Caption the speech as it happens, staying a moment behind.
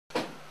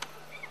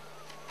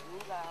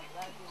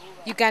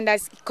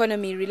Uganda's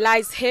economy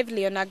relies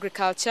heavily on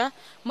agriculture,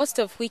 most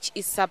of which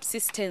is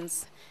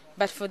subsistence.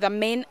 But for the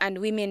men and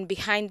women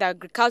behind the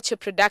agriculture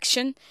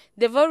production,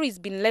 they've always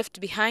been left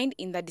behind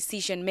in the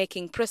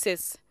decision-making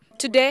process.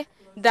 Today,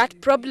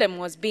 that problem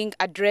was being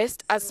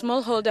addressed as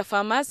smallholder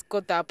farmers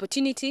got the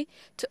opportunity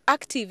to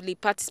actively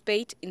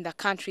participate in the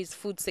country's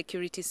food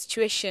security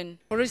situation.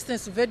 For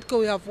instance, VEDCO,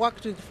 we have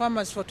worked with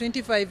farmers for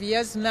 25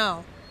 years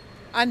now,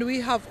 and we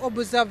have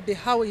observed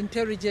how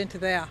intelligent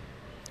they are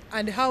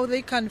and how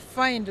they can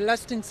find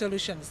lasting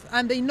solutions,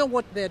 and they know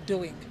what they're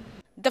doing.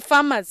 The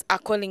farmers are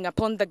calling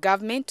upon the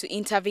government to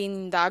intervene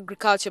in the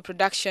agriculture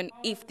production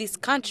if this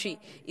country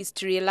is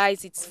to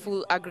realize its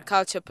full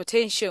agriculture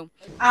potential.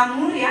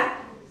 Amuria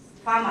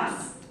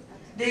farmers,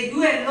 they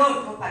do a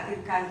lot of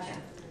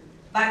agriculture,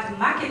 but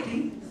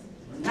marketing,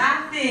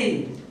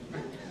 nothing.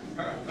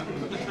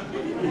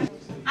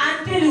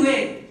 Until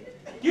when?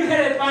 You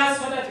help us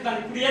so that you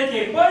can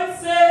create a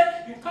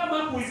policy, you come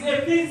up with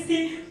a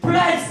fixed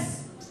price.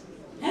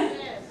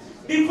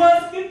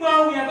 Because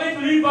people, we are going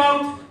to leave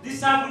out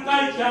this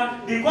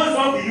agriculture because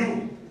of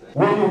you.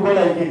 When you go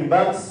like in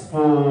banks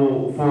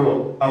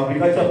for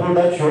agriculture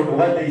production,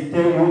 what they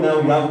tell you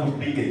now, you have to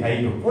pick a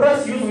title. For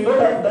us, we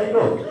don't have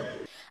title.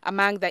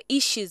 Among the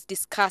issues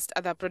discussed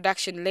at the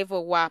production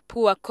level were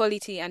poor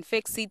quality and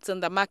fake seeds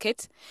on the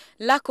market,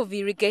 lack of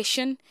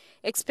irrigation,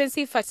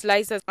 expensive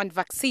fertilizers and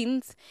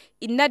vaccines,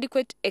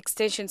 inadequate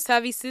extension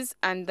services,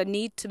 and the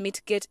need to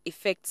mitigate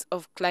effects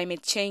of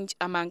climate change,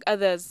 among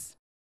others.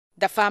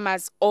 The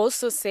farmers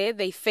also say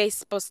they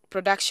face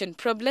post-production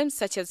problems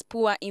such as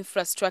poor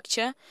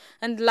infrastructure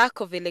and lack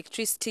of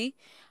electricity,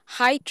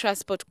 high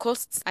transport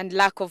costs, and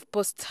lack of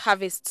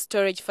post-harvest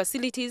storage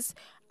facilities,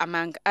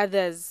 among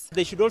others.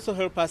 They should also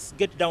help us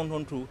get down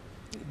onto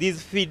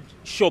these feed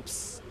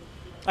shops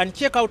and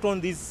check out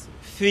on these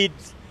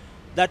feeds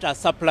that are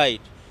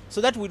supplied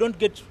so that we don't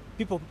get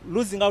people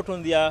losing out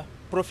on their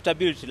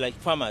profitability like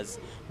farmers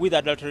with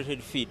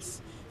adulterated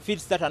feeds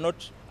that are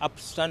not up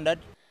to standard.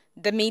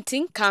 The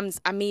meeting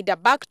comes amid a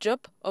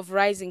backdrop of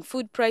rising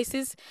food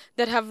prices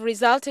that have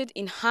resulted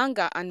in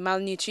hunger and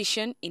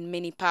malnutrition in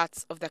many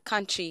parts of the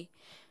country.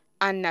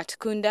 Anna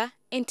Tukunda,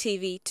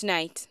 NTV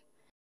Tonight.